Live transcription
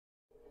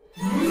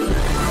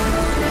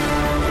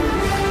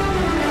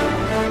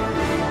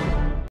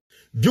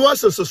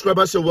Viewers and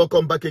subscribers, you're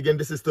welcome back again.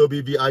 This is still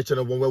BVI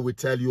channel 1, where we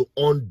tell you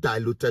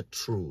undiluted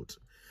truth.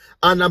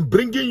 And I'm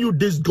bringing you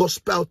this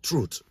gospel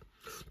truth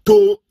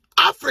to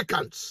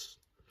Africans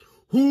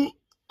who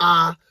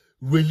are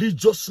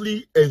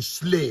religiously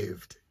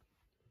enslaved.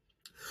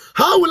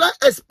 How will I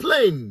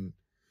explain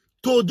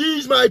to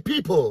these my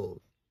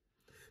people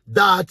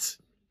that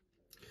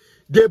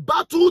the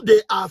battle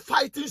they are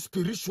fighting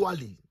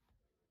spiritually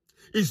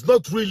is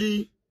not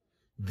really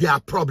their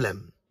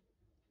problem?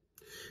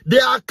 They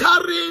are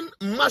carrying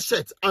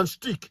machete and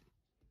stick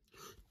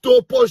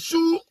to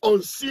pursue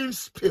unseen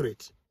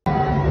spirit.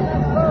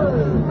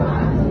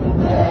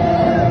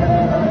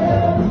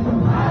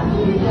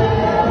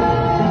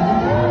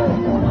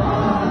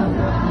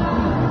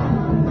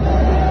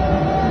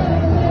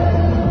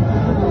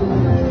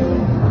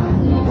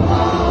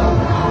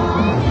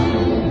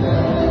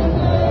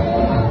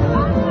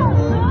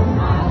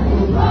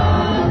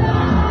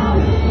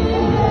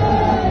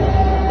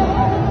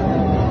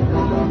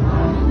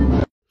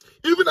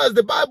 Even as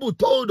the Bible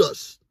told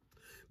us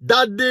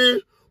that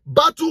the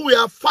battle we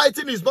are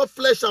fighting is not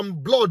flesh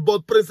and blood,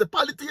 but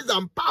principalities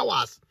and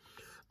powers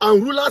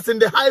and rulers in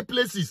the high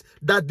places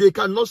that they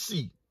cannot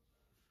see.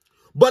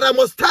 But I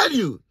must tell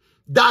you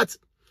that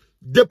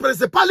the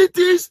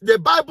principalities the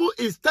Bible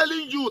is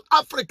telling you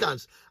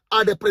Africans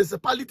are the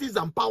principalities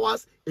and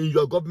powers in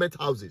your government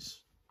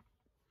houses.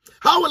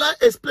 How will I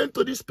explain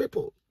to these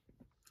people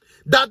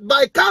that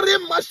by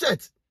carrying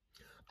machete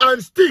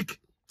and stick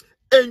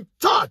in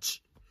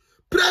church,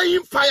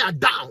 praying fire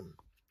down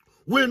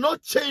will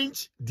not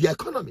change the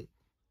economy,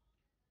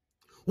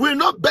 will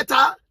not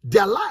better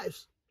their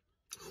lives,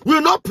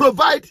 will not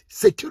provide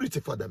security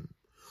for them,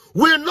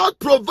 will not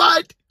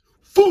provide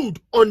food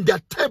on their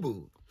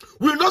table,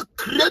 will not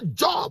create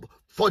job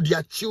for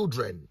their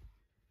children?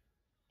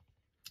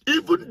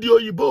 Even the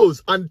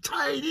Oyibos and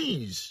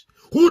Chinese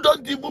who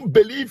don't even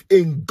believe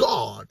in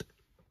God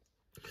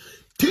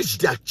teach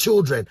their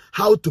children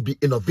how to be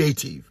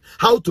innovative,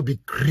 how to be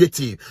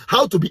creative,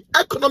 how to be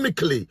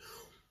economically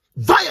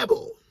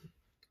viable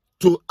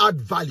to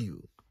add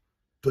value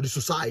to the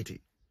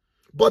society.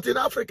 But in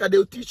Africa,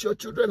 they'll teach your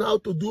children how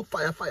to do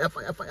fire. Fire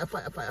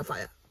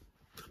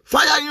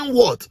in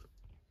what?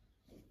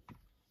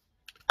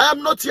 I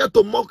am not here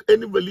to mock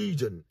any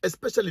religion,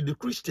 especially the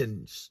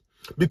Christians,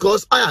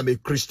 because I am a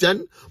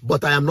Christian,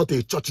 but I am not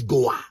a church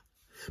goer.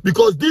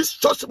 Because this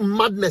church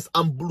madness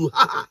and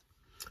brouhaha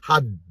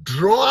had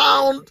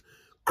drowned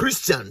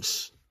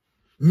Christians.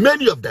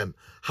 Many of them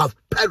have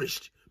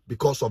perished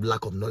because of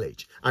lack of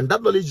knowledge. And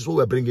that knowledge is what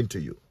we're bringing to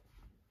you.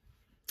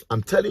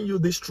 I'm telling you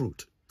this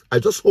truth. I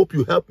just hope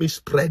you help me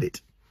spread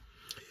it,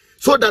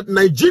 so that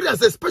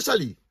Nigerians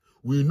especially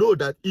will know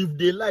that if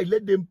they like,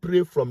 let them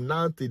pray from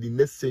now to the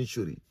next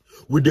century.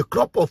 With the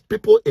crop of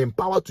people in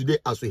power today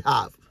as we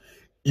have,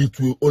 it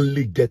will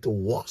only get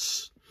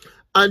worse.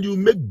 And you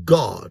make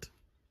God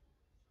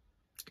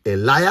a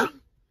liar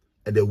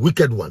and a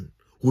wicked one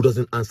who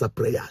doesn't answer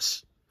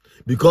prayers,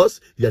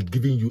 because he had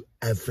given you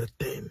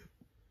everything.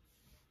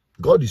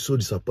 God is so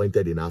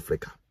disappointed in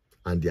Africa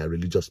and their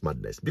religious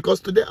madness, because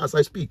today as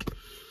I speak,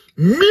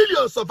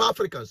 millions of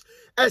Africans,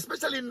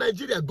 especially in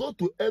Nigeria, go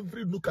to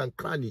every nook and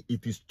cranny.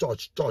 It is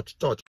church.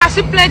 I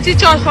see plenty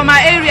church for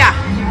my area.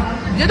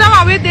 The other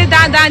one where they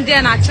down there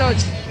in a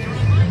church.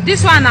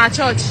 This one a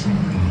church.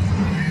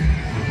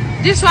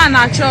 This one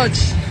a church.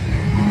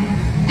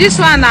 This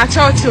one a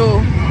church.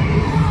 Oh.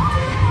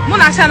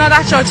 Muna see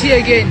another church here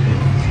again.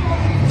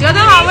 The other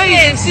one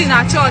where you see in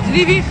a church,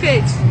 Living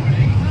Faith.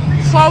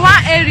 For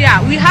one area,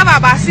 we have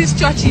about 6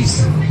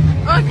 churches.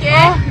 Okay.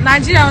 Oh,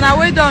 Nigeria on our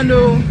way down.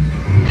 No.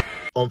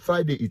 On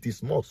Friday, it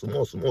is more.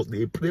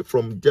 They pray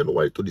from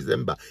January to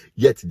December,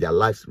 yet their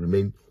lives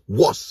remain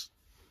worse.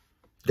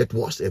 Get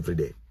worse every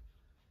day.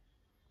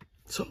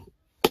 So,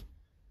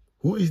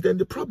 who is then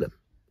the problem?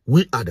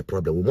 We are the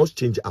problem. We must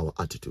change our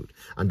attitude.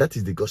 And that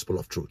is the gospel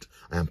of truth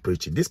I am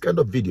preaching. This kind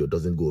of video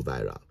doesn't go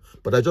viral.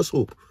 But I just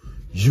hope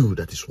you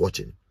that is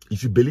watching,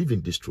 if you believe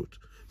in this truth,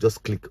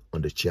 just click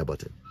on the share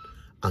button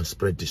and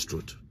spread this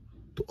truth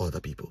to other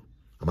people.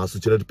 I'm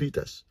Asuchiro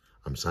Peters.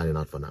 I'm signing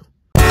out for now.